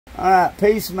Alright,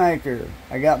 Peacemaker.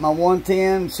 I got my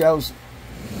 110, shows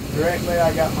directly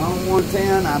I got my own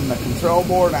 110. I'm the control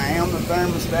board, I am the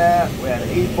thermostat. We had an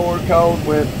E4 code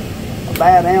with a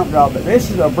bad amp draw, but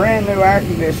this is a brand new air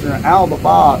conditioner out of the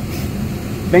box.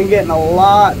 Been getting a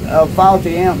lot of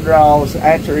faulty amp draws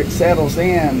after it settles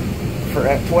in for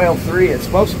at 12.3. It's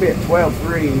supposed to be at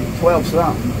 12.3, 12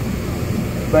 something.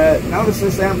 But notice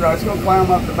this amp draw, it's going to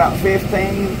climb up to about 15,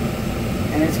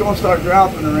 and it's going to start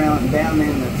dropping around down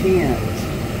in the 10s.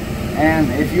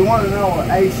 And if you want to know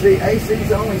AC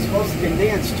is only supposed to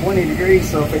condense 20 degrees,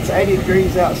 so if it's 80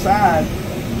 degrees outside,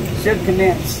 it should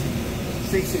condense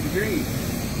 60 degrees.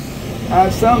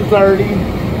 Some 30,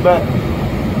 but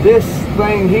this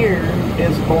thing here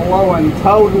is blowing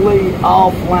totally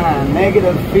offline,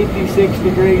 negative 56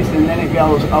 degrees, and then it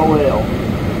goes OL.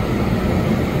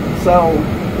 So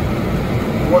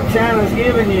what China's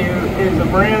giving you is a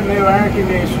brand new air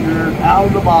conditioner out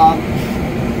of the box,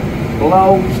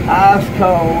 blows ice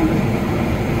cold,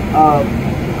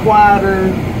 quieter,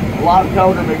 a lot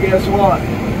colder, but guess what?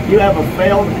 You have a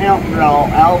failed amp draw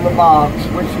out of the box,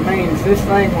 which means this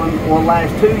thing will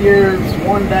last 2 years,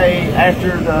 1 day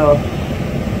after the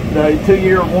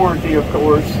 2-year warranty, of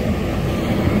course.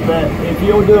 But if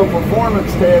you'll do a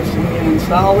performance test and you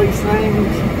install these things,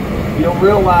 you'll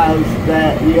realize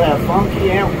that you have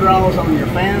funky amp draws on your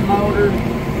fan motor,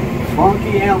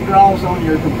 funky amp draws on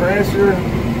your compressor,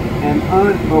 and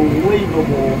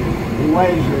unbelievable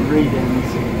laser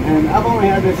readings. And I've only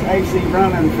had this AC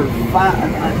running for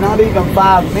not even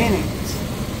 5 minutes,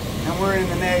 and we're in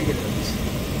the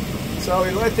negatives. So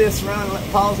we let this run,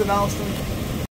 pause it, Austin.